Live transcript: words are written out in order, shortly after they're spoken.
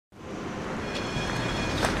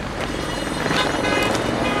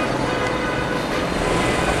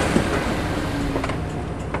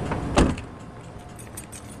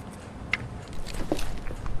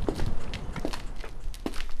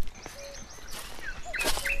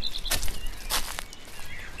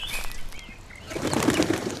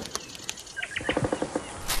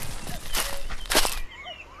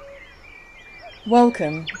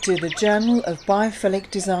Welcome to the Journal of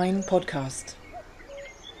Biophilic Design podcast.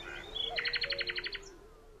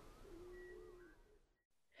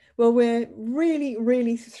 Well, we're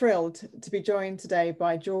really thrilled to be joined today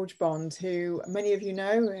by George Bond, who many of you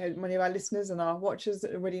know, many of our listeners and our watchers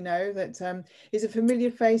already know that is a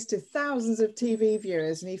familiar face to thousands of TV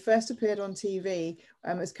viewers. And he first appeared on TV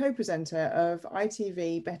as co-presenter of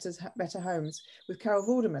ITV Better Homes with Carol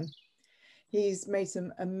Vorderman. He's made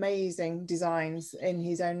some amazing designs in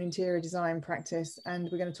his own interior design practice, and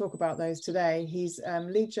we're going to talk about those today. He's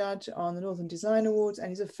lead judge on the Northern Design Awards, and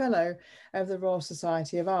he's a fellow of the Royal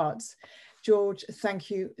Society of Arts. George,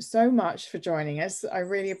 thank you so much for joining us. I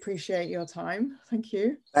really appreciate your time. Thank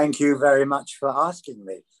you. Thank you very much for asking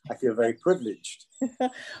me. I feel very privileged.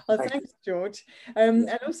 Well, thanks, George. And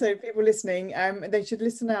also, people listening, they should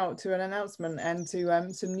listen out to an announcement and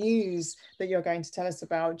to some news that you're going to tell us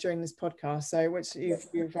about during this podcast. So, which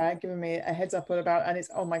you've given me a heads up about, and it's,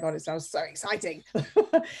 oh my God, it sounds so exciting.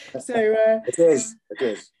 It is.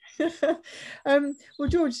 Well,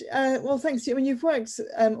 George, well, thanks to you. I mean, you've worked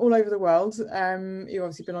all over the world. You've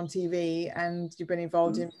obviously been on TV and you've been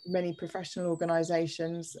involved in many professional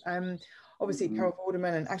organisations. Obviously, Carol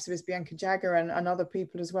Vorderman and activist Bianca Jagger and other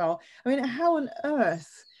people as well. I mean, how on earth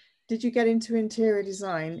did you get into interior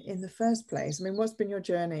design in the first place? I mean, what's been your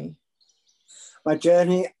journey? My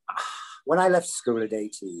journey, when I left school at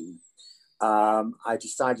 18, I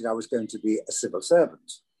decided I was going to be a civil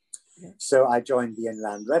servant. Okay. So I joined the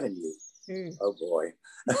Inland Revenue. Oh boy,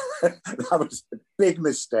 that was a big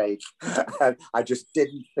mistake. I just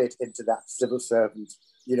didn't fit into that civil servant,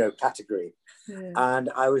 category. Yeah. And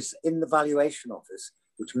I was in the valuation office,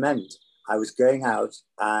 which meant I was going out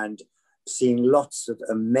and seeing lots of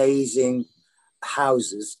amazing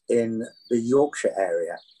houses in the Yorkshire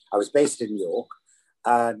area. I was based in York,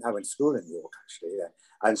 and I went to school in York, actually. Yeah.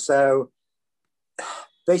 And so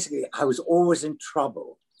basically, I was always in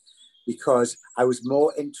trouble because I was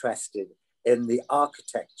more interested in the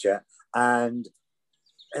architecture and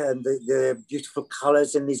the beautiful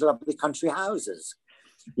colours in these lovely country houses.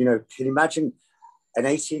 Can you imagine an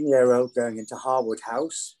 18-year-old going into Harwood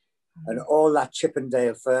House and all that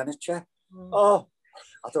Chippendale furniture? Oh,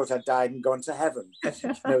 I thought I'd died and gone to heaven.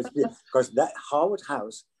 Because that Harwood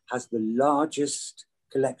House has the largest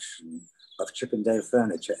collection of Chippendale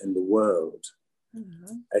furniture in the world.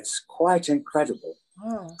 It's quite incredible.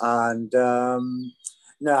 And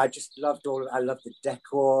I just loved I loved the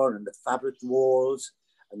decor and the fabric walls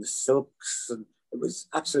and the silks, and it was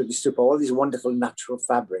absolutely super. All these wonderful natural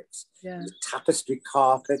fabrics, the tapestry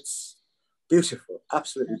carpets, beautiful,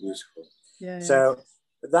 absolutely beautiful. So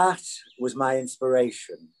that was my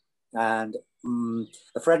inspiration. And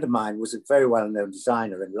a friend of mine was a very well-known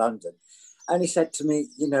designer in London. And he said to me,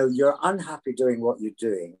 you're unhappy doing what you're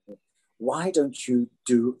doing. Why don't you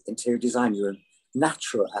do interior design? You're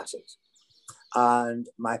natural at it. And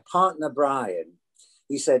my partner, Brian,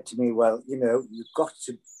 he said to me, well, you've got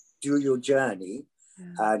to do your journey.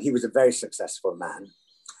 And he was a very successful man.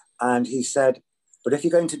 And he said, but if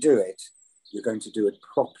you're going to do it, you're going to do it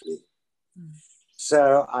properly.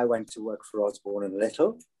 So I went to work for Osborne and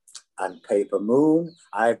Little and Paper Moon.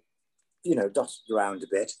 I, dotted around a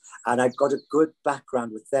bit, and I got a good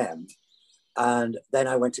background with them. And then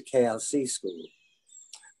I went to KLC school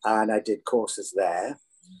and I did courses there.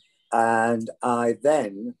 And I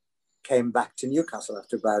then came back to Newcastle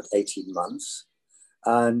after about 18 months.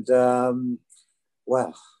 And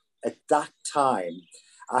well, at that time,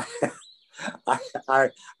 I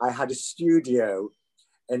had a studio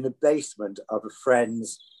in the basement of a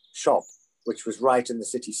friend's shop, which was right in the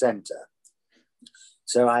city centre.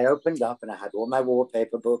 So I opened up and I had all my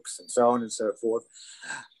wallpaper books and so on and so forth.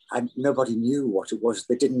 And nobody knew what it was.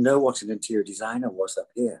 They didn't know what an interior designer was up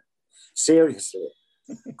here. Seriously.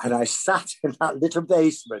 And I sat in that little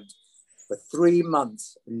basement for 3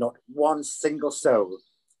 months and not one single soul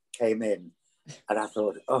came in. And I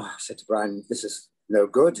thought, I said to Brian, this is no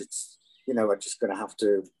good. It's, I'm just going to have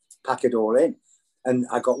to pack it all in. And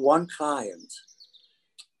I got one client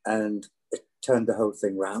and it turned the whole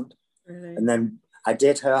thing round. Really? And then I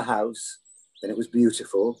did her house and it was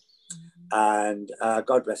beautiful. And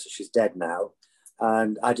God bless her, she's dead now.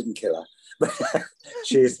 And I didn't kill her. But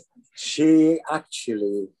she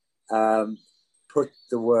actually put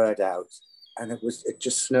the word out, and it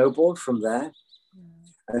just snowballed from there.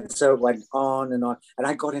 And so it went on. And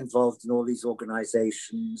I got involved in all these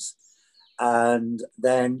organizations. And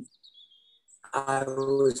then I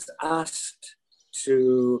was asked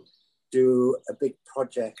to do a big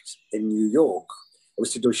project in New York. It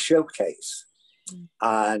was to do a showcase.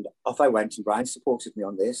 And off I went, and Brian supported me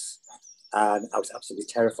on this. And I was absolutely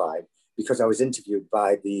terrified because I was interviewed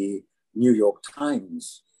by the New York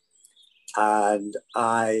Times. And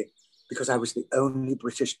because I was the only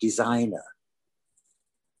British designer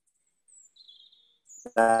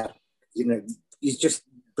that, you know,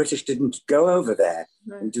 British didn't go over there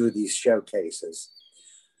and do these showcases.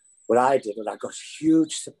 What I did, and I got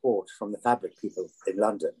huge support from the fabric people in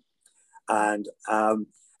London. And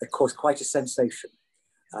it caused quite a sensation.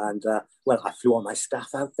 And well, I flew all my staff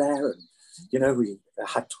out there, and, you know, we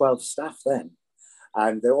had 12 staff then.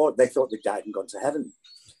 And they thought they died and gone to heaven,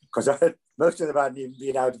 because most of them hadn't even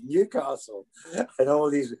been out of Newcastle, and all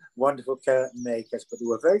these wonderful curtain makers, but they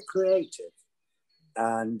were very creative.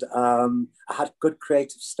 And I had good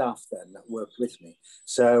creative staff then that worked with me.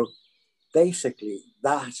 So basically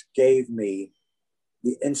that gave me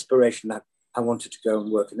the inspiration that I wanted to go and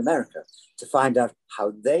work in America, to find out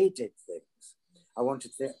how they did things. I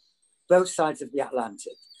wanted both sides of the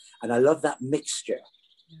Atlantic, and I love that mixture.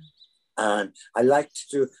 And I like to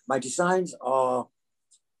do, my designs are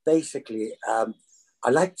basically, I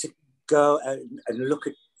like to go and look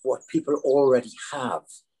at what people already have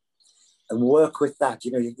and work with that.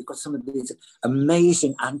 You know, you've got some of these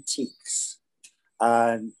amazing antiques,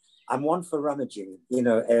 and I'm one for rummaging, you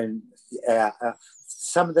know, and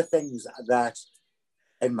some of the things that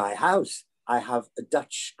in my house, I have a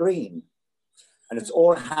Dutch screen, and it's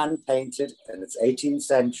all hand painted, and it's 18th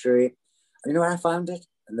century. And you know where I found it?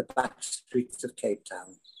 In the back streets of Cape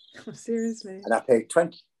Town. Oh, seriously? And I paid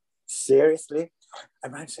 20. Seriously?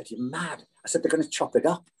 And Ryan said, "You're mad." I said, "They're going to chop it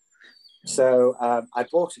up." So I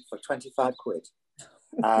bought it for 25 quid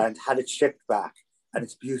and had it shipped back, and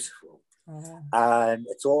it's beautiful. And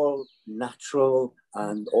it's all natural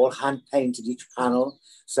and all hand painted, each panel.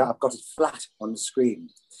 So I've got it flat on the screen,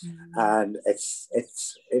 and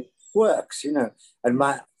it works, you know. And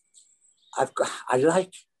I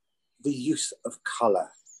like the use of color.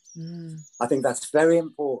 I think that's very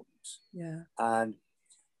important. Yeah. And,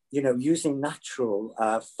 you know, using natural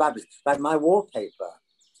fabrics, like my wallpaper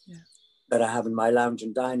that I have in my lounge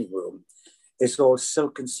and dining room is all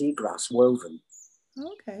silk and seagrass woven.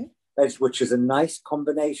 Okay. Which is a nice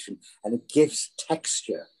combination, and it gives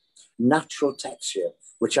texture, natural texture,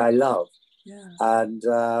 which I love. Yeah. And,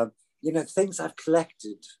 you know, things I've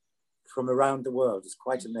collected from around the world is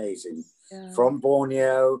quite amazing. Yeah. From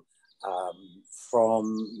Borneo,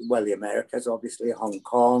 from, well, the Americas, obviously, Hong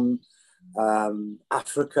Kong,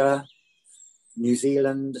 Africa, New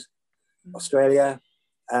Zealand, Australia.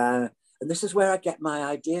 And this is where I get my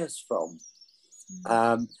ideas from.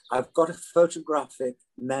 I've got a photographic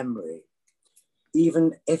memory.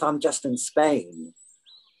 Even if I'm just in Spain,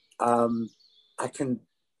 I can,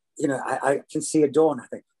 you know, I can see a door and I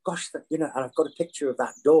think, gosh, you know, and I've got a picture of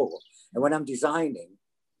that door. And when I'm designing,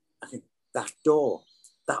 I think that door,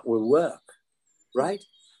 that will work, right?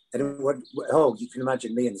 And you can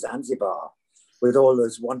imagine me in Zanzibar with all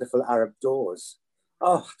those wonderful Arab doors.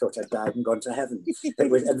 Oh, I thought I'd died and gone to heaven.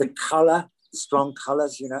 And the color, the strong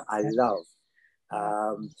colors, you know, I love.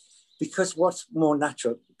 Because what's more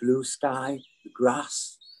natural, blue sky, the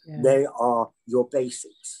grass, they are your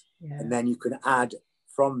basics. And then you can add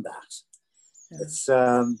from that. It's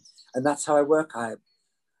and that's how I work.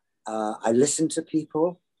 I listen to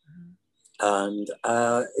people, and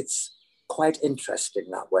it's quite interesting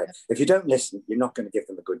that way. If you don't listen, you're not going to give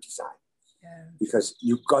them a good design, because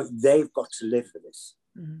they've got to live for this.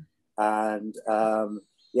 And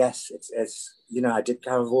yes, it's you know, I did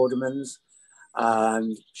Carol Vorderman's,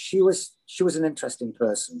 and she was an interesting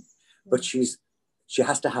person, but she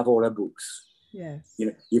has to have all her books. Yes, you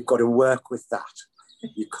know, you've got to work with that.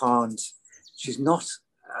 You can't. She's not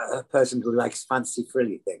a person who likes fancy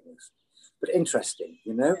frilly things, but interesting,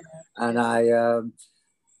 you know. And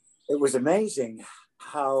it was amazing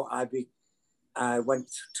how I went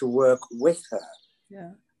to work with her.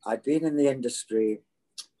 Yeah, I'd been in the industry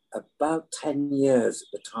about 10 years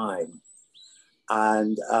at the time,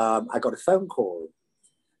 and I got a phone call.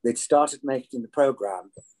 They'd started making the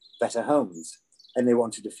program Better Homes, and they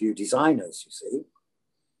wanted a few designers, you see.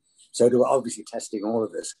 So they were obviously testing all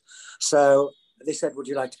of us. So they said, "Would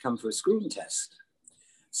you like to come for a screen test?"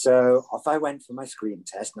 So off I went for my screen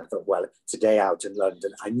test, and I thought, well, it's a day out in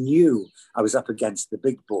London. I knew I was up against the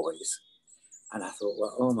big boys. And I thought,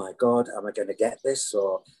 well, oh my God, am I going to get this?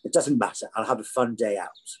 Or it doesn't matter, I'll have a fun day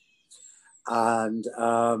out. And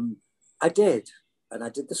I did. And I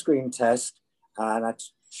did the screen test, and I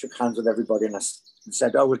shook hands with everybody, and I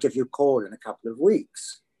said, "Oh, we'll give you a call in a couple of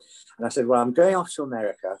weeks." And I said, "Well, I'm going off to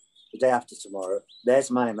America the day after tomorrow. There's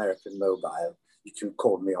my American mobile. You can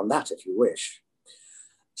call me on that if you wish."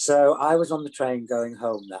 So I was on the train going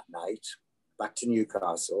home that night, back to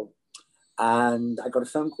Newcastle, and I got a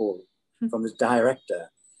phone call from the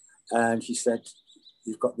director, and he said,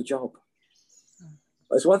 "You've got the job."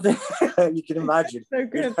 That's one thing you can imagine. So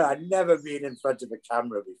good. You know, I'd never been in front of a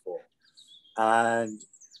camera before, and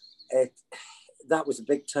that was a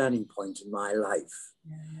big turning point in my life.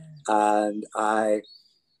 And I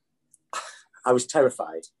was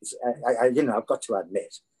terrified. You know, I've got to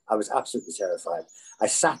admit, I was absolutely terrified. I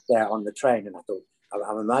sat there on the train and I thought,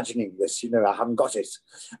 I'm imagining this, you know, I haven't got it.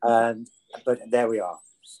 But there we are.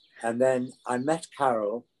 And then I met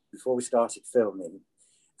Carol before we started filming,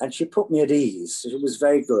 and she put me at ease. It was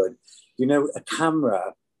very good. You know, a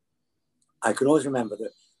camera, I can always remember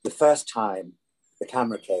that the first time the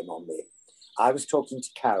camera came on me, I was talking to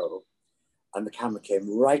Carol and the camera came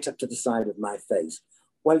right up to the side of my face.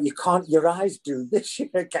 Well, you can't, your eyes do this. You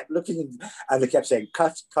know, kept looking and they kept saying,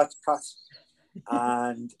 cut, cut, cut.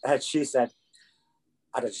 And she said,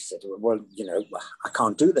 I just said, well, you know, I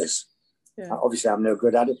can't do this. Yeah. Obviously, I'm no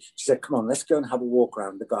good at it. She said, come on, let's go and have a walk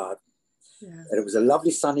around the garden. Yeah. And it was a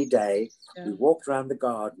lovely sunny day. Yeah. We walked around the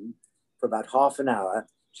garden for about half an hour.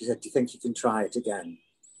 She said, do you think you can try it again?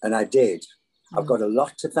 And I did. I've got a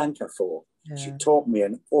lot to thank her for. Yeah. She taught me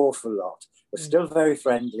an awful lot. We're still very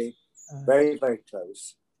friendly, very, very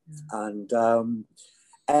close. Yeah. And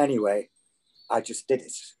anyway, I just did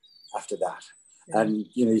it after that. Yeah. And,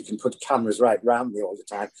 you know, you can put cameras right around me all the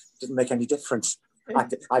time. It didn't make any difference.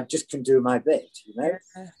 I just can do my bit, you know.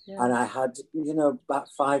 Yeah. And I had, you know, about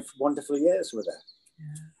 5 wonderful years with her.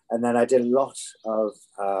 Yeah. And then I did a lot of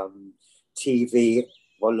TV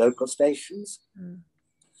or local stations.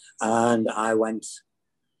 And I went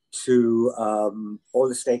to all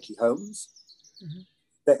the stately homes.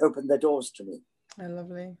 They opened their doors to me. Oh,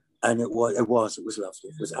 lovely. And it was lovely.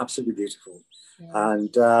 It was absolutely beautiful. Yeah.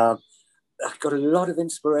 And I got a lot of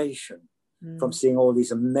inspiration from seeing all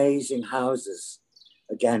these amazing houses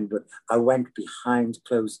again, but I went behind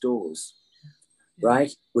closed doors,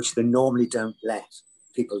 right? Which they normally don't let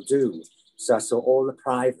people do. So I saw all the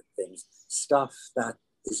private things, stuff that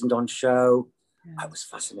isn't on show. I was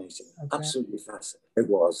fascinating, absolutely fascinating. It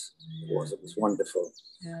was wonderful.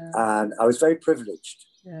 Yeah. And I was very privileged.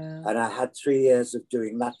 Yeah. And I had 3 years of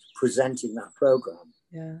doing that, presenting that program.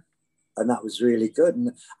 Yeah. And that was really good.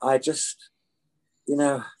 And I just, you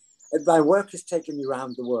know, my work has taken me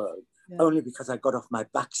around the world only because I got off my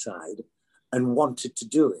backside and wanted to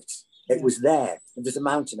do it. It was there. And there's a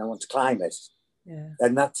mountain, I want to climb it. Yeah.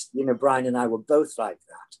 And that's, you know, Brian and I were both like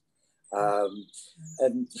that.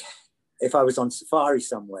 And if I was on safari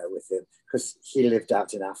somewhere with him, because he lived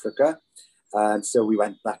out in Africa, and so we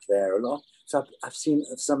went back there a lot. So I've seen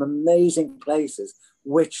some amazing places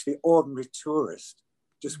which the ordinary tourist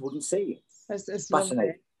just wouldn't see. It's fascinating.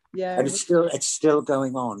 Lovely. Yeah, and it's still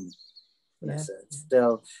going on. Yeah. It's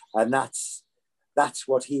still, and that's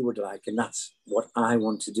what he would like, and that's what I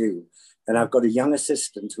want to do. And I've got a young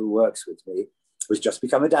assistant who works with me, who's just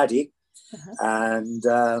become a daddy, and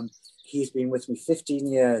he's been with me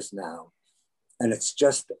 15 years now, and it's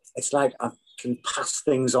like I can pass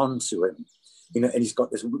things on to him, you know. And he's got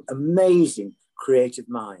this amazing creative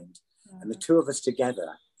mind, and the two of us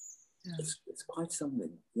together, it's quite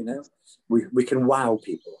something, you know. We can wow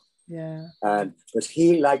people. Yeah. But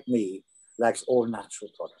he, like me, likes all natural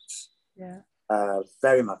products. Yeah.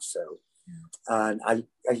 Very much so. Yeah. And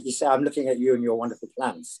you say, I'm looking at you and your wonderful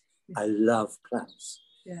plants. Yeah. I love plants.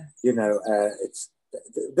 Yeah. You know,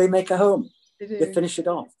 they make a home. They finish it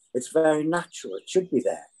off. It's very natural. It should be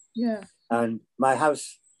there. Yeah. And my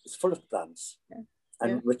house is full of plants. Yeah.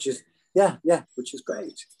 And which is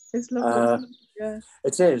great. It's lovely.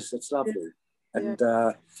 It is. It's lovely. Yeah.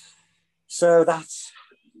 And so that's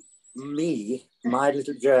me, my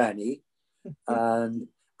little journey. And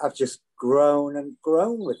I've just grown and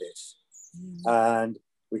grown with it. And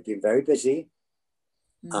we've been very busy.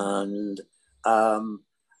 And and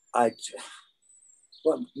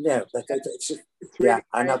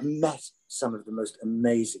I've met some of the most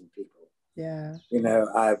amazing people. Yeah. You know,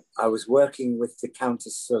 I was working with the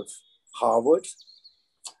Countess of Harwood,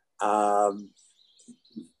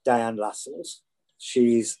 Diane Lascelles.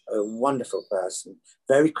 She's a wonderful person,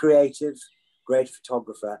 very creative, great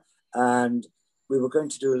photographer. And we were going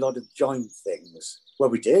to do a lot of joint things. Well,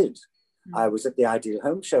 we did. I was at the Ideal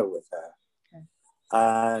Home Show with her. Okay.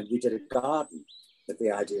 And we did a garden at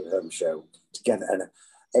the Ideal Home Show together. And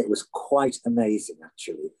it was quite amazing,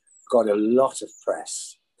 actually. Got a lot of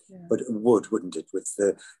press. Yeah. But it wouldn't it, with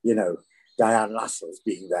the, you know, Diane Lascelles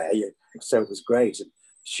being there. So it was great. And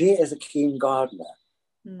she is a keen gardener.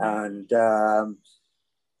 And,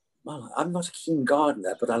 well, I'm not a keen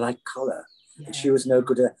gardener, but I like colour. Yeah. And she was no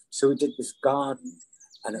good at, so we did this garden,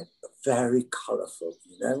 and it was very colourful,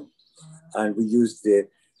 you know. And we used the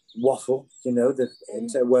waffle, you know, the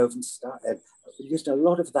interwoven stuff. And we used a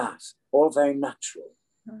lot of that, all very natural.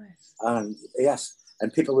 Nice. And yes,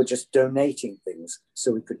 and people were just donating things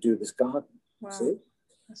so we could do this garden. Wow. See?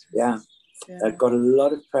 That's really yeah. I got a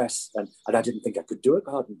lot of press, and I didn't think I could do a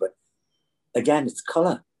garden, but again, it's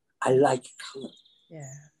color. I like color.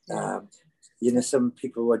 Yeah. You know, some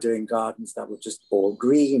people were doing gardens that were just all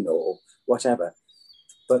green or whatever,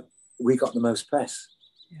 but we got the most press.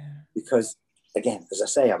 Yeah. Because, again, as I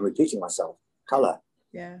say, I'm repeating myself, color.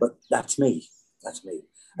 Yeah. But that's me. That's me.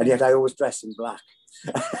 And yet I always dress in black.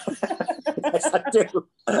 Yes, I do.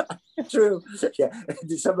 True. Yeah.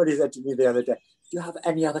 Somebody said to me the other day, do you have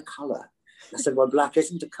any other color? I said, well, black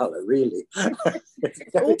isn't a color, really.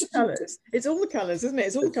 It's all the colors. It's all the colors, isn't it?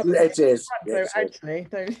 It's all the colors. It is. So actually,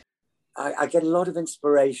 I get a lot of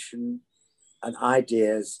inspiration and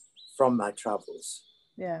ideas from my travels.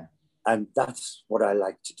 Yeah. And that's what I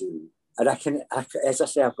like to do. And I can, as I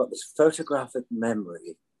say, I've got this photographic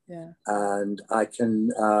memory. Yeah. And I can,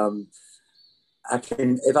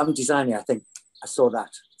 if I'm designing, I think I saw that.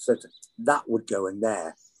 So that would go in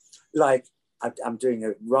there. Like I'm doing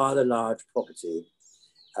a rather large property.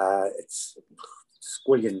 It's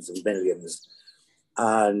squillions and millions.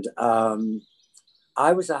 And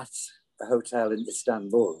I was at a hotel in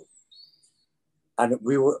Istanbul, and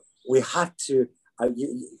we had to,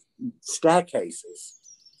 staircases.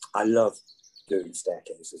 I love doing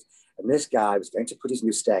staircases. And this guy was going to put his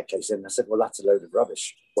new staircase in. And I said, well, that's a load of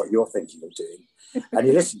rubbish, what you're thinking of doing. And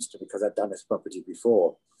he listens to me because I'd done this property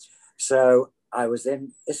before. So I was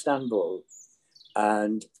in Istanbul,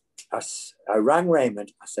 and I rang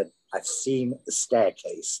Raymond. I said, I've seen the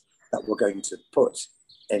staircase that we're going to put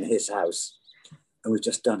in his house. And we've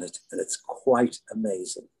just done it. And it's quite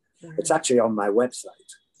amazing. Mm-hmm. It's actually on my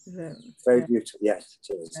website. Mm-hmm. Very beautiful. Yes,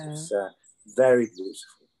 it is. Yeah. It's very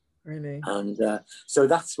beautiful. Really? And so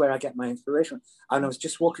that's where I get my inspiration. And I was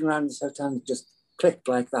just walking around this hotel and just clicked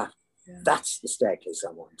like that. Yeah. That's the staircase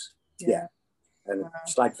I want. Yeah. And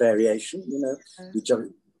it's like variation, you know. We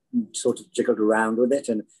sort of jiggled around with it,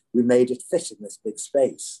 and we made it fit in this big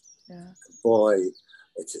space. Yeah. Boy,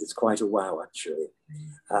 it's quite a wow, actually.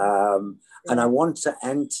 And I want to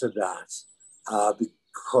enter that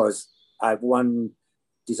because I've won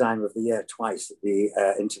Designer of the Year twice at the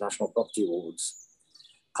International Property Awards.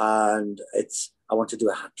 And I want to do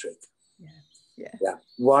a hat trick. Yeah.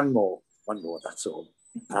 One more, that's all.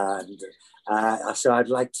 And so I'd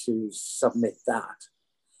like to submit that.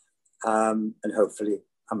 And hopefully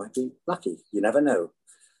I might be lucky. You never know.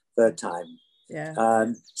 Third time. Yeah.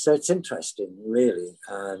 So it's interesting, really.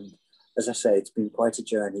 And as I say, it's been quite a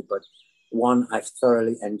journey, but one I've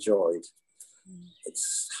thoroughly enjoyed.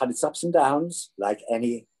 It's had its ups and downs, like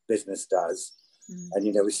any business does. And,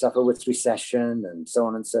 you know, we suffer with recession and so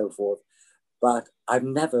on and so forth. But I've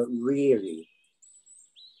never really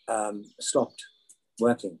stopped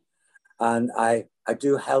working. And I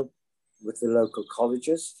do help with the local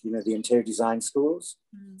colleges, you know, the interior design schools.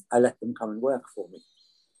 I let them come and work for me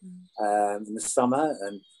in the summer.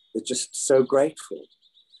 And they're just so grateful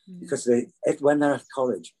because when they're at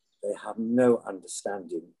college, they have no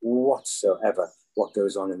understanding whatsoever what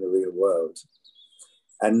goes on in the real world.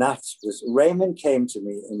 And that was, Raymond came to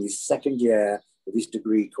me in his second year of his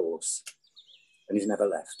degree course, and he's never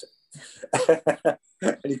left.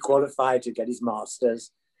 And he qualified to get his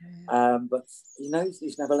master's. But, you know,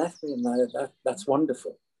 he's never left me, and that's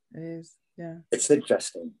wonderful. It is, yeah. It's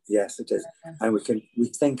interesting. Yes, it is. Yeah. And we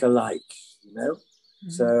think alike, you know?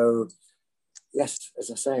 So, yes,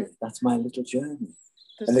 as I say, that's my little journey.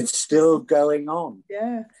 And it's still going on.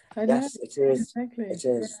 Yeah, I know. Yes, it is. Exactly. It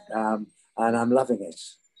is. And I'm loving it.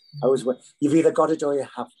 You've either got it or you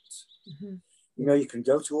haven't. You know, you can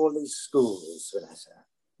go to all these schools, Vanessa,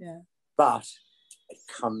 but it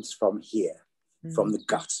comes from here, from the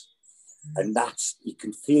gut. And you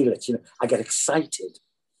can feel it. You know, I get excited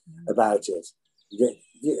about it.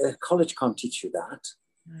 College can't teach you that.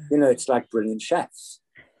 You know, it's like brilliant chefs.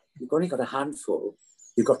 You've only got a handful.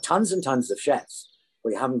 You've got tons and tons of chefs,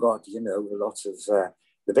 but you haven't got, you know, a lot of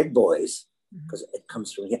the big boys, because it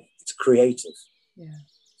comes from here. It's creative. Yeah.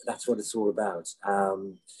 That's what it's all about.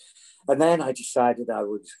 And then I decided I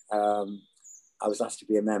was asked to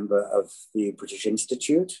be a member of the British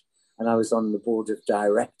Institute, and I was on the board of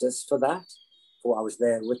directors for that. I was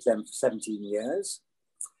there with them for 17 years.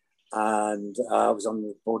 And I was on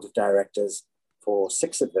the board of directors for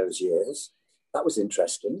 6 of those years. That was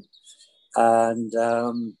interesting. And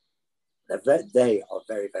they are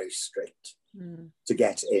very, very strict to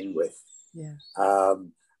get in with. Yeah.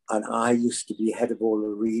 And I used to be head of all the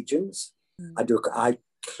regions. I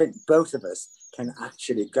think both of us can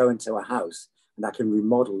actually go into a house and I can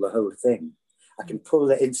remodel the whole thing. I can pull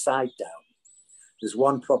the inside down. There's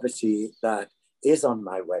one property that is on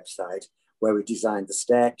my website where we designed the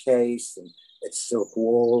staircase and its silk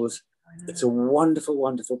walls. It's a wonderful,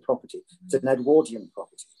 wonderful property. It's an Edwardian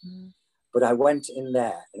property. But I went in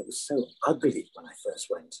there and it was so ugly when I first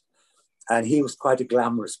went. And he was quite a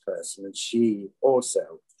glamorous person, and she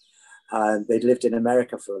also. And they'd lived in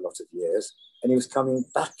America for a lot of years, and he was coming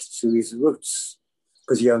back to his roots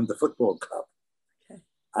because he owned the football club. Okay.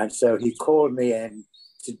 And so he called me in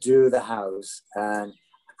to do the house, and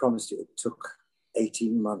I promised you it took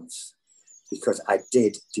 18 months because I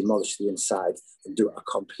did demolish the inside and do a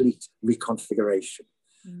complete reconfiguration.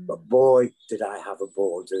 But boy, did I have a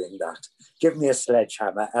ball doing that. Give me a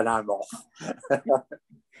sledgehammer and I'm off.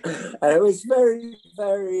 And it was very,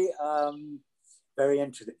 very, very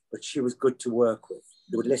interesting. But she was good to work with.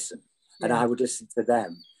 They would listen, and I would listen to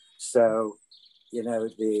them. So, you know,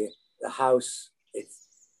 the house, it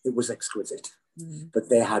was exquisite. But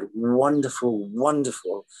they had wonderful,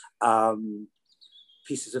 wonderful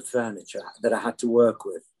pieces of furniture that I had to work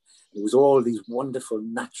with. It was all these wonderful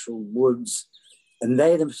natural woods. And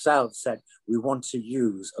they themselves said, we want to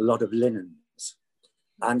use a lot of linens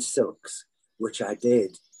and silks, which I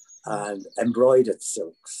did, and embroidered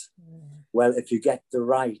silks. Well, if you get the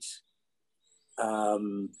right,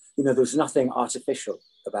 you know, there's nothing artificial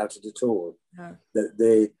about it at all. No.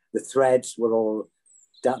 The threads were all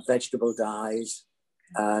vegetable dyes,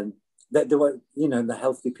 and they were, you know, the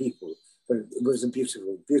healthy people. But it was a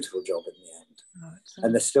beautiful, beautiful job in the end.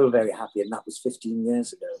 And they're still very happy, and that was 15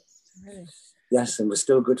 years ago. Really? Yes, and we're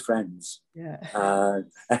still good friends. Yeah. And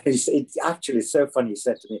it's actually so funny. He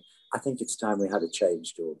said to me, I think it's time we had a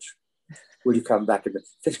change, George. Will you come back in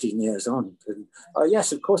 15 years on? And, oh,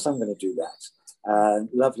 yes, of course I'm going to do that.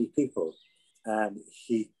 Lovely people. And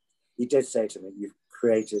he did say to me, you've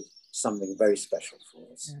created something very special for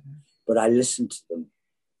us. But I listened to them.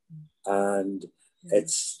 And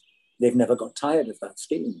they've never got tired of that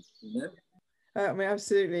scheme, you know? I mean,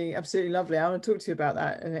 absolutely, absolutely lovely. I want to talk to you about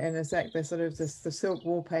that in a sec, the sort of the silk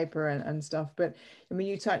wallpaper and stuff. But I mean,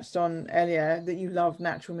 you touched on earlier that you love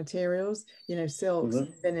natural materials, you know, silks,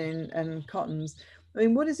 linen and cottons. I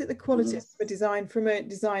mean, what is it, the qualities of a design, from a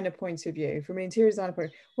designer point of view, from an interior designer point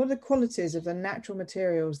of view, what are the qualities of the natural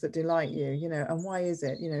materials that delight you, you know, and why is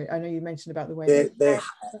it? You know, I know you mentioned about the way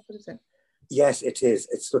what is it? Yes, it is.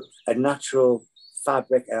 It's a natural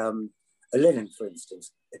fabric, a linen, for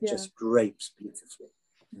instance. It just drapes beautifully.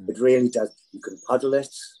 It really does. You can puddle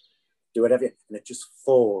it, do whatever, and it just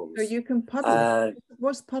falls. So you can puddle it.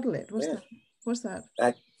 What's puddle it? What's that?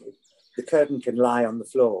 The curtain can lie on the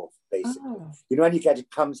floor, basically. Oh. You know, when you get it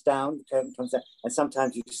comes down, the curtain comes down, and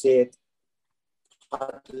sometimes you see it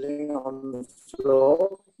puddling on the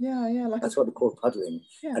floor. Yeah. That's what we call puddling.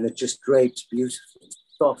 Yeah. And it just drapes beautifully. It's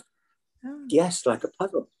soft. Oh. Yes, like a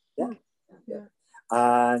puddle. Yeah.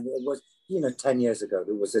 And it was, you know, 10 years ago,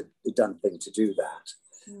 there was a done thing to do that.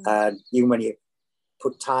 And even when you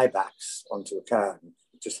put tie backs onto a curtain,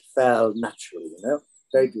 it just fell naturally, you know,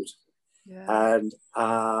 very beautiful. Yeah. And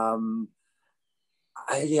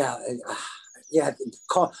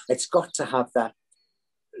it's got to have that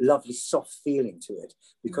lovely soft feeling to it,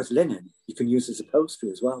 because linen you can use as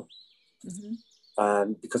upholstery as well,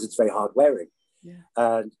 because it's very hard wearing. Yeah.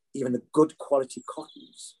 And even the good quality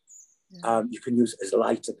cottons, you can use as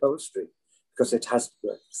light upholstery because it has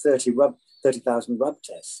 30,000 rub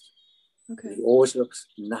test. Okay. It always looks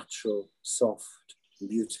natural, soft, and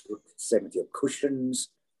beautiful. Same with your cushions.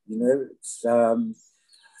 You know, it's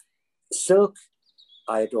silk.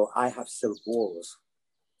 I adore. I have silk walls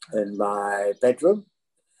in my bedroom,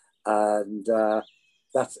 and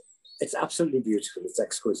it's absolutely beautiful. It's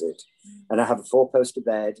exquisite, and I have a 4-poster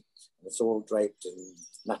bed. And it's all draped in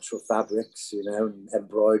natural fabrics, you know, and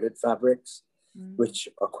embroidered fabrics, which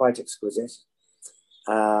are quite exquisite.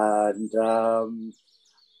 And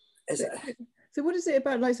so what is it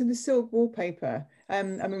about, like, so the silk wallpaper? I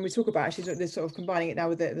mean, we talk about actually this sort of combining it now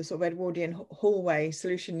with the sort of Edwardian hallway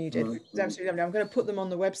solution you did, which is absolutely lovely. I'm going to put them on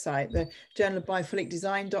the website, the Journal of Biophilic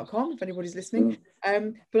Design.com, if anybody's listening.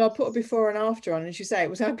 But I'll put a before and after on. As you say, it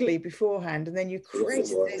was ugly beforehand, and then you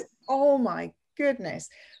created this, oh my goodness,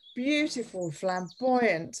 beautiful,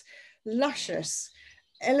 flamboyant, luscious,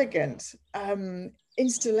 elegant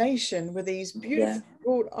installation with these beautiful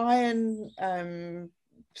wrought iron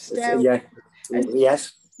stairways. But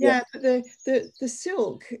the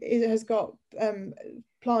silk, it has got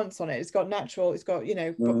plants on it. It's got natural. It's got, you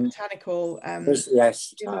know, botanical.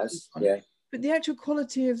 Yes, it has. Yeah. But the actual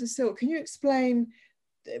quality of the silk. Can you explain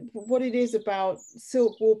what it is about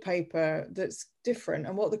silk wallpaper that's different,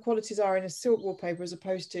 and what the qualities are in a silk wallpaper as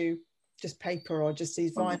opposed to just paper or just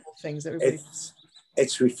these vinyl things that everybody...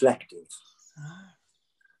 It's reflective,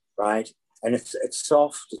 right? And it's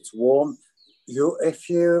soft, it's warm. If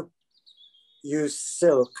you use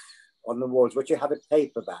silk on the walls, but you have it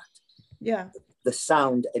paper backed, the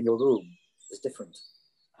sound in your room is different.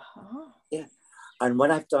 Yeah. And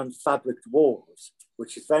when I've done fabric walls,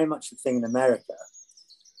 which is very much the thing in America,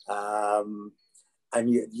 and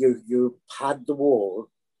you pad the wall,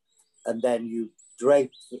 and then you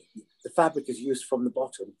drape, the fabric is used from the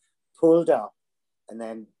bottom, pulled up, and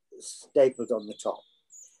then stapled on the top.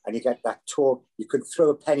 And you get that tall, you could throw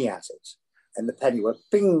a penny at it, and the penny will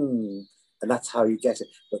bing, and that's how you get it.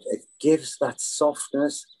 But it gives that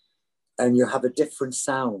softness, and you have a different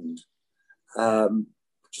sound,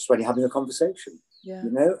 just when you're having a conversation, you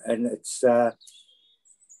know, and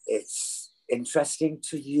it's interesting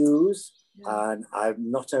to use. And I'm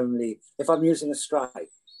not only, if I'm using a stripe,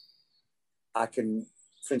 I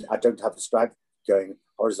don't have a stripe going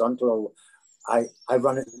horizontal, or I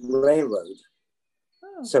run it railroad.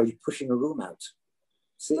 So you're pushing a room out.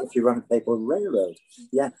 See, if you run a paper railroad.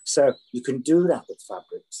 So you can do that with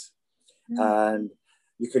fabrics. And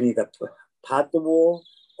you can either pad the wall,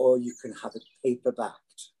 or you can have it paper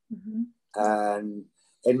backed. And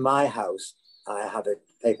in my house, I have it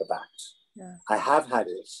paper backed. I have had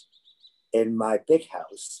it in my big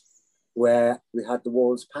house where we had the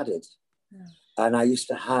walls padded. And I used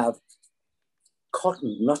to have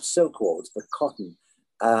cotton, not silk walls, but cotton.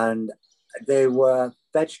 And they were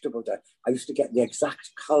vegetable dye. I used to get the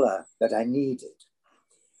exact color that I needed.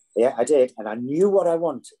 Yeah, I did. And I knew what I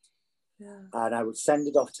wanted. And I would send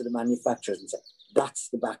it off to the manufacturers and say, that's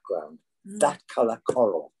the background, that color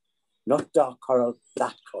coral, not dark coral,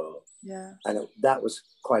 that coral. And that was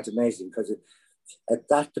quite amazing, because at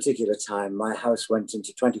that particular time, my house went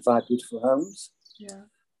into 25 beautiful homes. A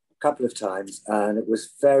couple of times, and it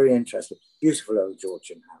was very interesting. Beautiful old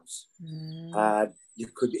Georgian house. You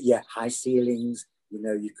could, high ceilings, you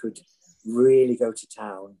know, you could really go to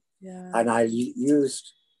town. And I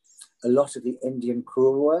used a lot of the Indian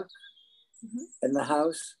crewel work in the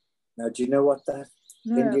house. Now, do you know what that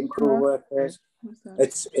Indian crewel work is?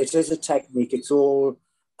 It is a technique. It's all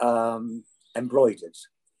embroidered,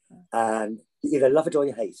 and you either love it or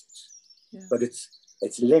you hate it. But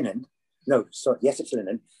it's linen. No, sorry, yes, it's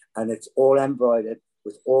linen, and it's all embroidered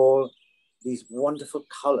with all these wonderful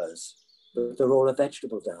colors, but they're all a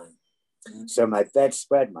vegetable dye. So my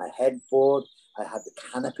bedspread, my headboard, I had the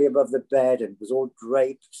canopy above the bed, and it was all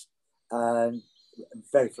draped and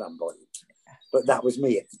very flamboyant. But that was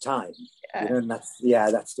me at the time, you know, and that's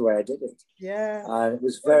the way I did it. And it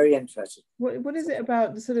was very interesting. What is it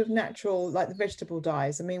about the sort of natural, like the vegetable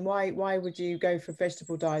dyes? I mean, why would you go for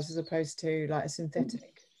vegetable dyes as opposed to like a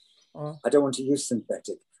synthetic? Or... I don't want to use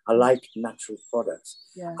synthetic. I like natural products.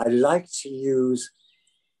 I like to use,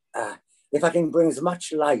 if I can bring as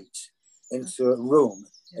much light into a room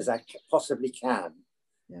as I possibly can,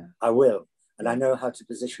 I will. And I know how to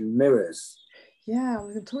position mirrors.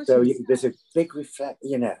 So there's a big reflect,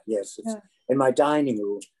 you know, it's in my dining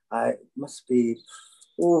room. I must be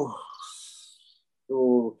 8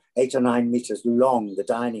 or 9 meters long, the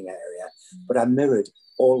dining area, but I'm mirrored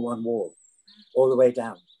all one wall, all the way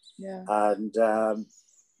down. And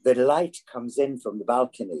the light comes in from the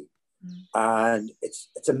balcony, and it's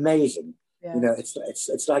amazing. You know,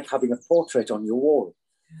 it's like having a portrait on your wall,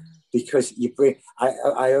 because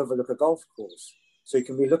I overlook a golf course. So you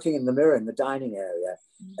can be looking in the mirror in the dining area,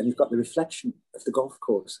 and you've got the reflection of the golf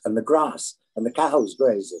course and the grass and the cows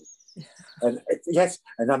grazing. And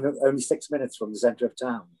and I'm only 6 minutes from the centre of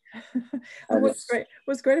town. And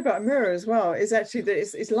what's great about a mirror as well is actually that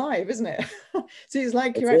it's live, isn't it? So it's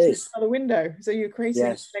like you're actually out the window. So you're creating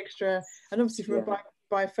an extra, and obviously from a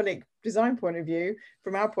biophilic design point of view,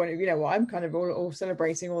 from our point of view, you know, what I'm kind of all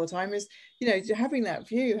celebrating all the time is, you know, having that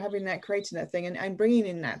view, having that, creating that thing, and bringing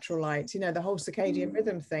in natural light, you know, the whole circadian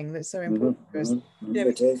rhythm thing that's so important for us. You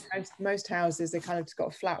know, most houses, they kind of just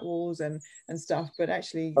got flat walls and stuff, but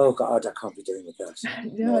actually, oh God, I can't be doing with that.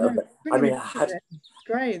 I mean, I had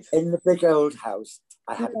great in the big old house,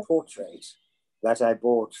 I had a portrait that I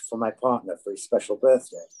bought for my partner for his special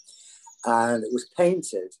birthday, and it was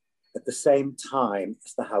painted at the same time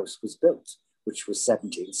as the house was built, which was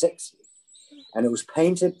 1760. And it was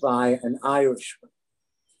painted by an Irishman.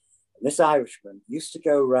 And this Irishman used to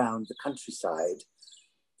go around the countryside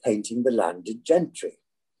painting the landed gentry.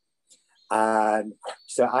 And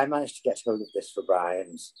so I managed to get hold of this for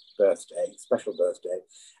Brian's birthday, special birthday.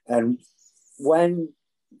 And when,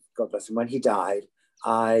 God bless him, when he died,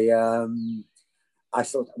 I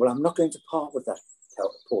thought, well, I'm not going to part with that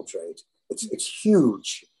portrait. It's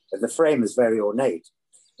huge. And the frame is very ornate.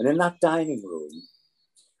 And in that dining room,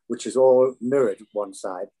 which is all mirrored one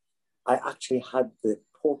side, I actually had the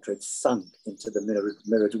portrait sunk into the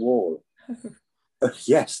mirrored wall.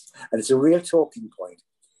 Yes, and it's a real talking point,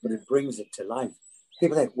 but it brings it to life.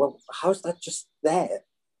 People think, well, how's that just there?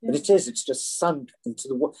 Yeah. And it's just sunk into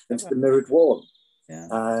the wall, into the mirrored wall. Yeah.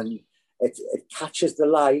 And it catches the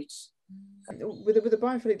light. With the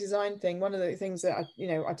biophilic design thing, one of the things that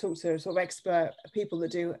I talk to sort of expert people that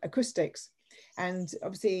do acoustics, and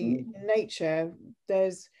obviously in nature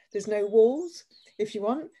there's no walls, if you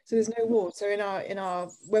want, so there's no walls. So in our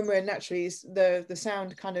when we're naturally, the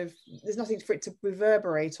sound kind of, there's nothing for it to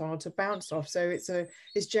reverberate on or to bounce off, so it's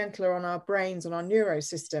gentler on our brains, on our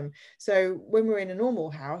neurosystem. So when we're in a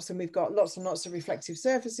normal house and we've got lots and lots of reflective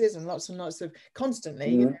surfaces and lots of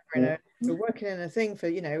constantly, we're working in a thing for,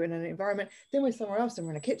 in an environment, then we're somewhere else and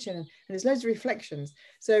we're in a kitchen and there's loads of reflections.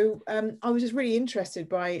 So I was just really interested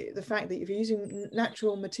by the fact that if you're using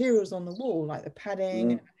natural materials on the wall, like the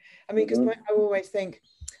padding, I mean, because I always think,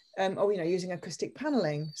 using acoustic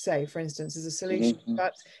paneling, say, for instance, as a solution.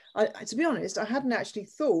 But to be honest, I hadn't actually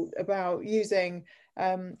thought about using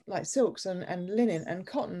like silks and linen and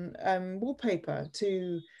cotton wallpaper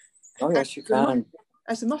to... Oh, yes, you can.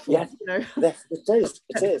 As a muffler,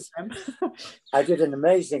 It is. I did an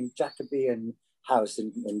amazing Jacobean house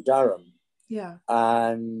in Durham. Yeah.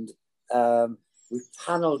 And we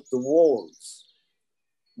panelled the walls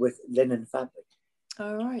with linen fabric.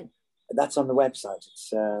 Oh, right. That's on the website.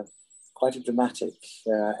 It's quite a dramatic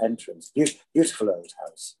entrance. Beautiful old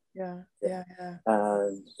house. Yeah.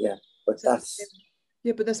 But so, that's...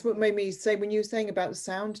 Yeah, but that's what made me say, when you were saying about the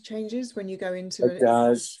sound changes when you go into it. It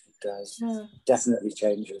does. Yeah. Definitely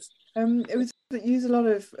changes. It was use a lot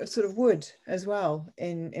of sort of wood as well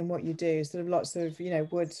in what you do, sort of lots of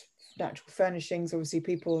wood, natural furnishings. Obviously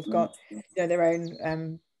people have got their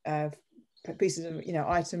own pieces of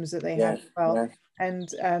items that they have as well,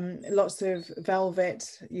 and lots of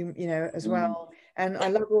velvet as well. And I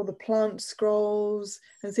love all the plant scrolls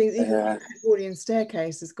and things. Even the Edwardian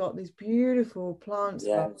staircase has got these beautiful plant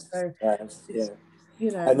scrolls.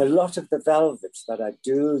 And a lot of the velvets that I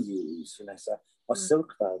do use, Vanessa, are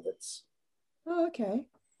silk velvets. Oh, okay.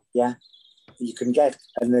 Yeah, you can get,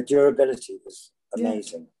 and the durability is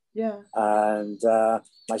amazing. Yeah. And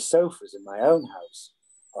my sofas in my own house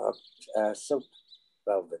are silk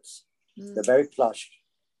velvets. They're very plush,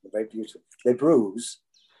 they're very beautiful. They bruise,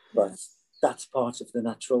 but that's part of the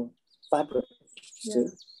natural fabric too.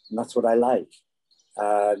 And that's what I like.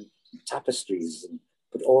 Tapestries,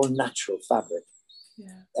 but all natural fabric.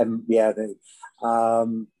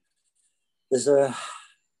 There's a...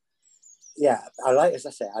 I like, as I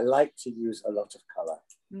say, I like to use a lot of colour,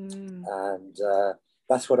 and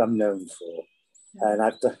that's what I'm known for. And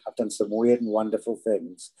I've done some weird and wonderful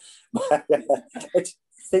things.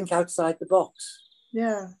 Think outside the box.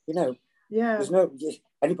 Yeah. There's no...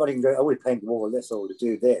 Anybody can go, oh, we paint the wall this or we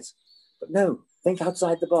do this, but no, think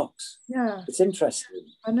outside the box. Yeah. It's interesting.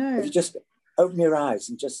 I know. If you just open your eyes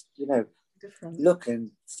and just look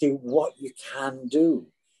and see what you can do.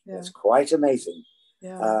 It's quite amazing.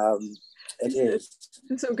 It is.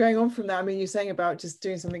 Sort of going on from that, I mean, you're saying about just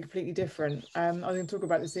doing something completely different. I was going to talk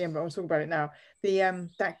about this at the end, but I'll talk about it now. The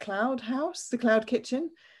that cloud house, the cloud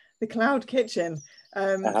kitchen. Again,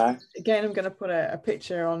 I'm going to put a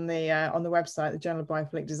picture on the website, the Journal of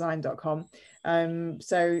BiophilicDesign.com,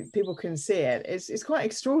 so people can see it. It's quite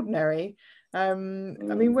extraordinary. I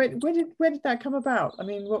mean, where did that come about? I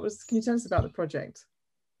mean, can you tell us about the project?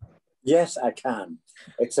 Yes, I can.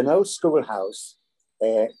 It's an old schoolhouse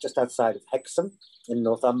just outside of Hexham in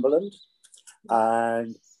Northumberland,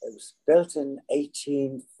 and it was built in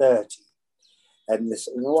 1830. And this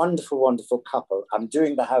wonderful, wonderful couple, I'm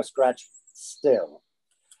doing the house gradually still,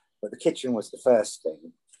 but the kitchen was the first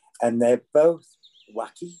thing. And they're both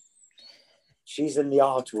wacky. She's in the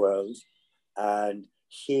art world, and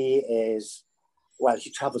he is, well, he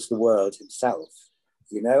travels the world himself,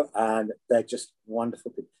 and they're just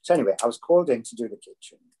wonderful people. So anyway, I was called in to do the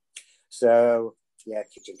kitchen. So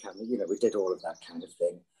kitchen camera, we did all of that kind of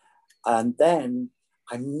thing. And then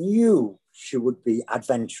I knew she would be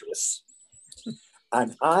adventurous.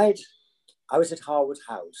 And I was at Harwood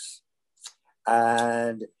House,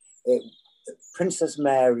 and Princess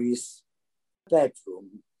Mary's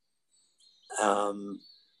bedroom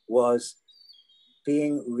was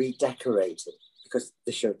being redecorated because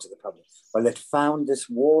they showed it to the public. Well, they'd found this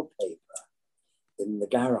wallpaper in the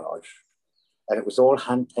garage, and it was all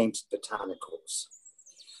hand-painted botanicals,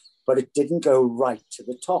 but it didn't go right to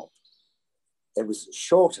the top. It was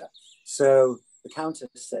shorter. So the Countess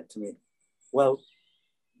said to me, well,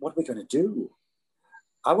 what are we going to do?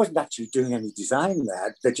 I wasn't actually doing any design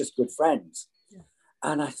there. They're just good friends. Yeah.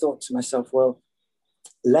 And I thought to myself, well,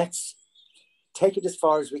 let's take it as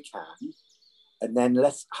far as we can, and then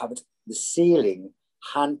let's have the ceiling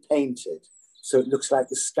hand painted so it looks like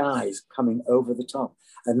the sky's coming over the top.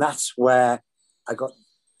 And that's where I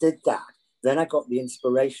did that. Then I got the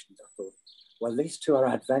inspiration. I thought, well, these two are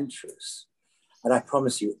adventurous. And I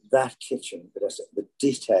promise you, that kitchen, the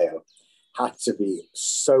detail had to be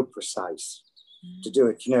so precise to do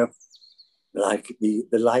it. You know, like the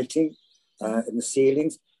lighting and the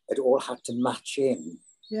ceilings, it all had to match in.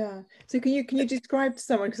 Yeah. So can you describe to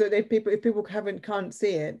someone, because if people can't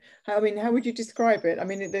see it, how would you describe it? I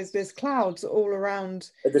mean, there's clouds all around.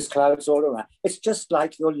 There's clouds all around. It's just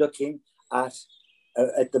like you're looking at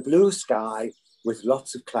the blue sky with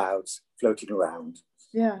lots of clouds floating around.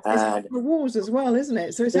 Yeah. It's on the walls as well, isn't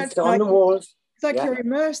it? So it's actually on the walls. It's like you're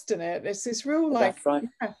immersed in it. It's real, like. That's right.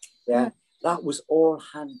 Yeah. That was all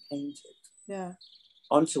hand painted. Yeah.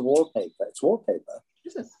 Onto wallpaper. It's wallpaper.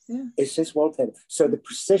 Is it? Yeah. It's just wallpaper. So the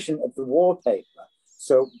precision of the wallpaper,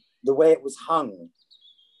 so the way it was hung,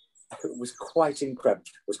 it was quite incredible.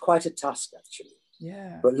 It was quite a task, actually.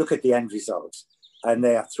 Yeah. But look at the end result. And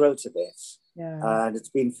they are thrilled to bits. Yeah. And it's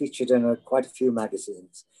been featured in quite a few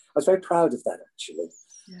magazines. I was very proud of that, actually.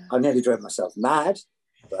 Yeah. I nearly drove myself mad,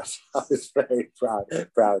 but I was very proud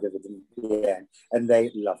of it in the end. And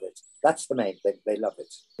they love it. That's the main thing. They love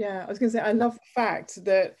it. Yeah, I was going to say, I love the fact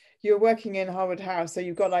that you're working in Harwood House. So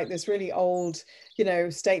you've got like this really old,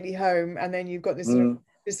 stately home. And then you've got this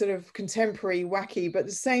sort of contemporary, wacky, but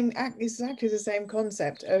exactly the same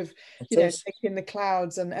concept of, taking the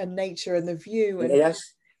clouds and nature and the view and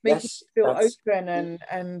making it feel open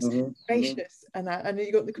and spacious and that. And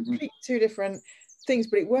you've got the complete two different things,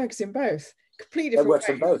 but it works in both. Completely different. It works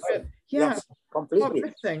in both. But, yeah, yes, completely.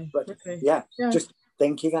 But really. Yeah, just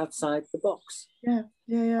thinking outside the box. Yeah.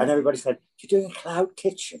 And everybody said, "You're doing a cloud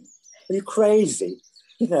kitchen? Are you crazy?"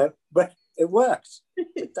 But it works.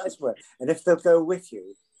 It does work. And if they'll go with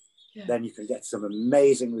you, then you can get some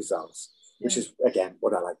amazing results, which is, again,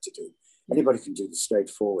 what I like to do. Anybody can do the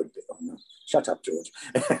straightforward bit. Oh, no. Shut up, George.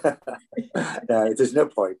 No, there's no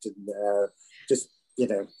point in just,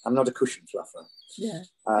 I'm not a cushion fluffer. Yeah.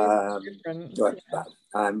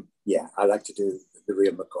 I like to do the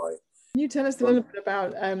real McCoy. Can you tell us a little bit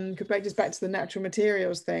about just back to the natural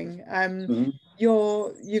materials thing?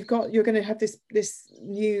 You're going to have this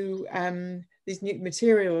new these new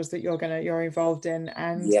materials that you're involved in,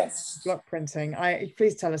 and block printing.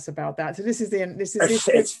 Please tell us about that. So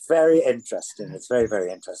it's very interesting. It's very,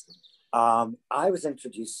 very interesting. I was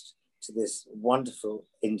introduced to this wonderful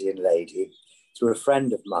Indian lady through a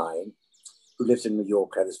friend of mine who lives in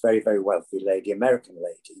Mallorca. This very, very wealthy lady, American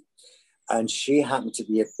lady. And she happened to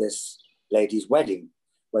be at this lady's wedding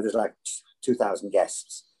where there's like 2,000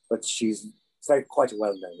 guests, but she's quite a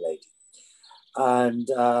well-known lady. And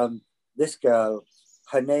this girl,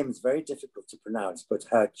 her name is very difficult to pronounce, but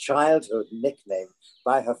her childhood nickname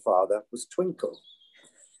by her father was Twinkle.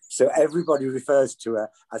 So everybody refers to her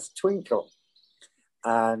as Twinkle.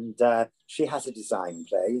 And she has a design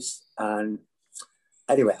place. And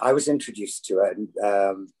anyway, I was introduced to her,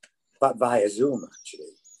 but via Zoom,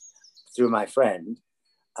 actually, through my friend.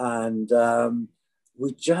 And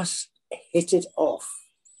we just hit it off.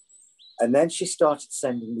 And then she started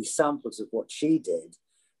sending me samples of what she did.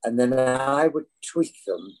 And then I would tweak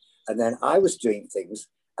them. And then I was doing things.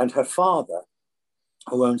 And her father,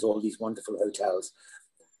 who owns all these wonderful hotels,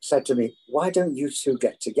 said to me, "Why don't you two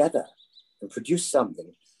get together and produce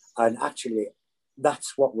something?" And actually,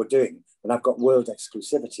 that's what we're doing. And I've got world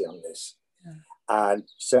exclusivity on this. Yeah. And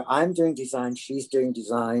so I'm doing design, she's doing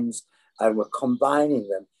designs, and we're combining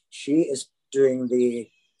them. She is doing the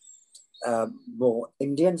more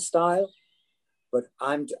Indian style, but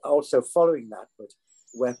I'm also following that, but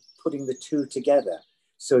we're putting the two together.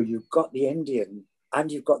 So you've got the Indian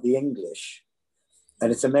and you've got the English.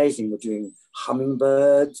 And it's amazing. We're doing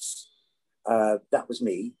hummingbirds. That was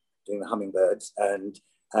me doing the hummingbirds. And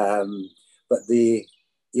but the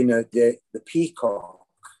peacock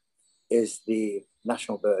is the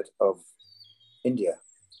national bird of India.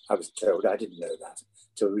 I was told, I didn't know that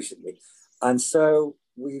till recently. And so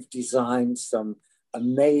we've designed some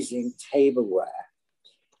amazing tableware,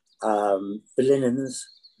 the linens,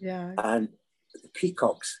 and the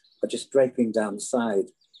peacocks are just draping down the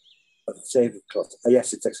side of the tablecloth. Oh,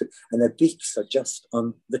 yes, it's excellent. And their beaks are just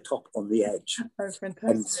on the top, on the edge. Oh,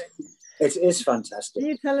 fantastic. And it is fantastic. Can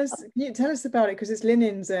you tell us about it? Because it's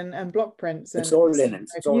linens and block prints. And it's all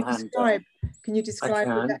linens. It's all hand done. Can you describe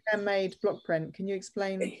the handmade block print? Can you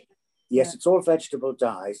explain? Yes, it's all vegetable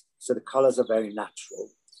dyes, so the colours are very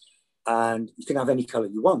natural. and you can have any color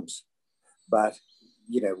you want. But,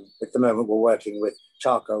 you know, at the moment we're working with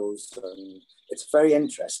charcoals, and it's very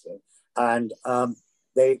interesting. And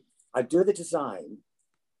I do the design,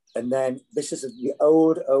 and then this is the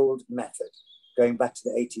old method going back to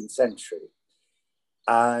the 18th century.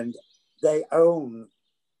 And they own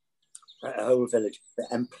a whole village. They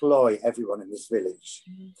employ everyone in this village,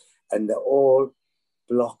 and they're all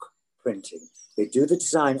block printing. They do the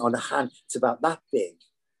design on a hand. It's about that big,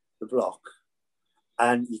 the block.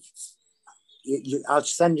 And I'll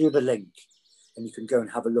send you the link, and you can go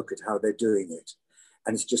and have a look at how they're doing it.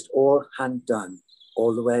 And it's just all hand done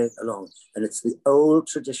all the way along. And it's the old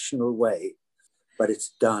traditional way, but it's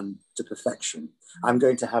done to perfection. I'm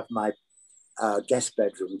going to have my guest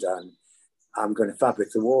bedroom done. I'm going to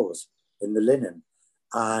fabric the walls in the linen.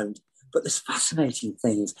 But there's fascinating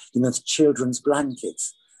things, you know, it's children's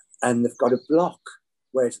blankets, and they've got a block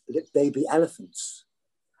where it's baby elephants.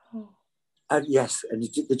 Oh. And yes, and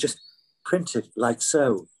they're just printed like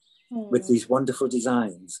so, with these wonderful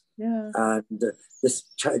designs. Yeah. And this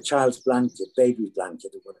child's blanket, baby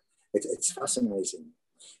blanket, it's fascinating.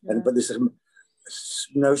 Yeah. But there's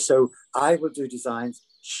so I will do designs.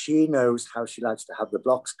 She knows how she likes to have the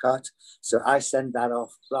blocks cut, so I send that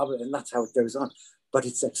off, and that's how it goes on. But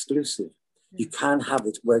it's exclusive. Yeah. You can have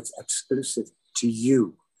it where it's exclusive to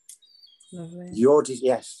you. Lovely.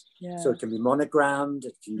 Yes. Yeah. So it can be monogrammed,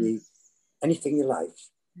 it can be anything you like,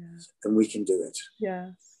 and we can do it.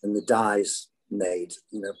 Yeah. And the dyes made,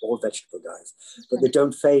 you know, all vegetable dyes, but they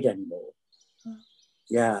don't fade anymore. Oh.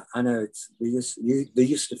 Yeah, I know. They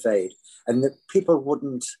used to fade, and the people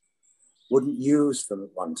wouldn't use them at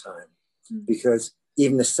one time because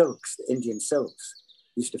even the silks, the Indian silks,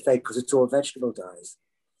 used to fade because it's all vegetable dyes.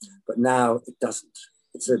 But now it doesn't.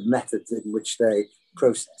 It's a method in which they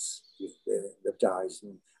process the dyes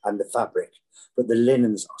and the fabric. But the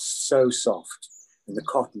linens are so soft, and the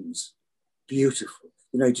cottons, beautiful.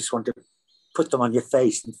 You know, you just want to put them on your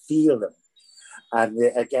face and feel them. And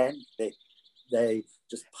they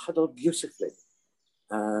just puddle beautifully.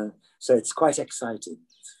 So it's quite exciting.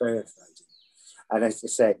 It's very exciting. And as I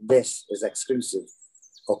say, this is exclusive,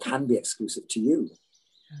 or can be exclusive to you.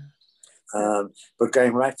 But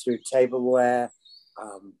going right through tableware,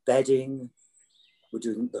 bedding, we're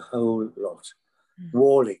doing the whole lot.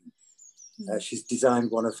 Walling. She's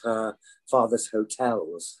designed one of her father's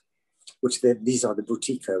hotels, which these are the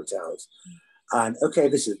boutique hotels. And okay,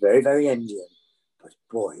 this is very, very Indian, but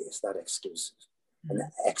boy, is that exclusive and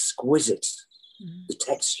exquisite. The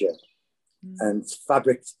texture and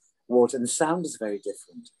fabric, water, and the sound is very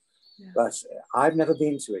different. Yeah. But I've never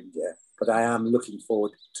been to India, but I am looking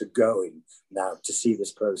forward to going now to see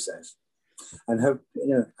this process, and hope, you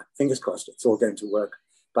know, fingers crossed, it's all going to work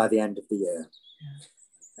by the end of the year. Yeah.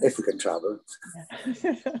 If we can travel.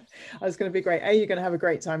 Yeah. Oh, it's going to be great. You're going to have a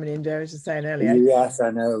great time in India, I was just saying earlier. Yes, I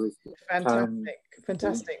know.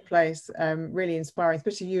 Fantastic place. Really inspiring,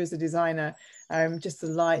 especially you as a designer. Just the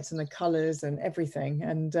lights and the colours and everything.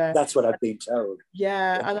 And that's what I've been told.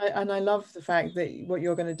 Yeah, and I love the fact that what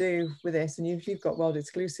you're going to do with this, and you've got world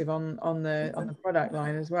exclusive on the product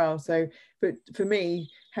line as well. So, but for me,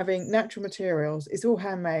 having natural materials, it's all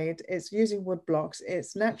handmade. It's using wood blocks.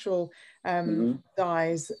 It's natural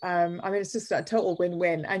dyes. I mean, it's just a total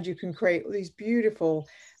win-win, and you can create all these beautiful,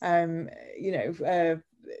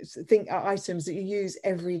 items that you use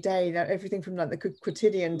every day. Now, everything from like the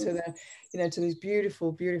quotidian to the, to these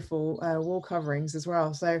beautiful wall coverings as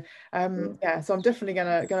well. So so I'm definitely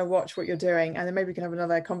gonna watch what you're doing, and then maybe we can have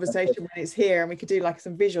another conversation when it's here, and we could do like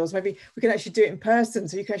some visuals. Maybe we can actually do it in person,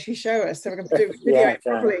 so you can actually show us, so we can do video it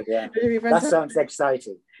properly. Yeah. That sounds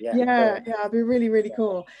exciting. It'd be really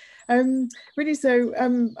cool. Really, so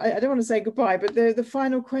I don't want to say goodbye, but the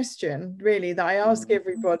final question really that I ask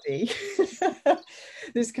everybody,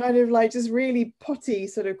 this kind of like just really potty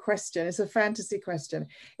sort of question, it's a fantasy question.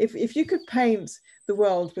 If you could paint the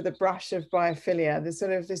world with a brush of biophilia,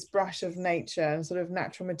 this brush of nature and sort of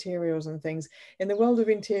natural materials and things in the world of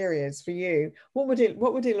interiors for you, what would it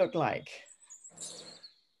look like?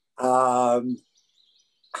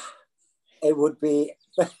 It would be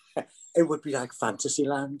like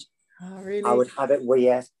Fantasyland. Oh, really? I would have it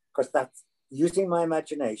because that's using my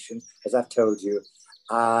imagination, as I've told you.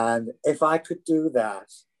 And if I could do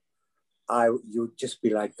that, you'd just be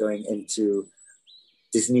like going into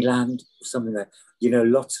Disneyland or something like,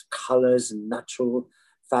 lots of colors and natural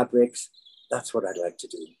fabrics. That's what I'd like to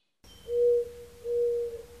do.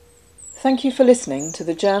 Thank you for listening to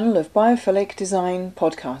the Journal of Biophilic Design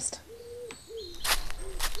podcast.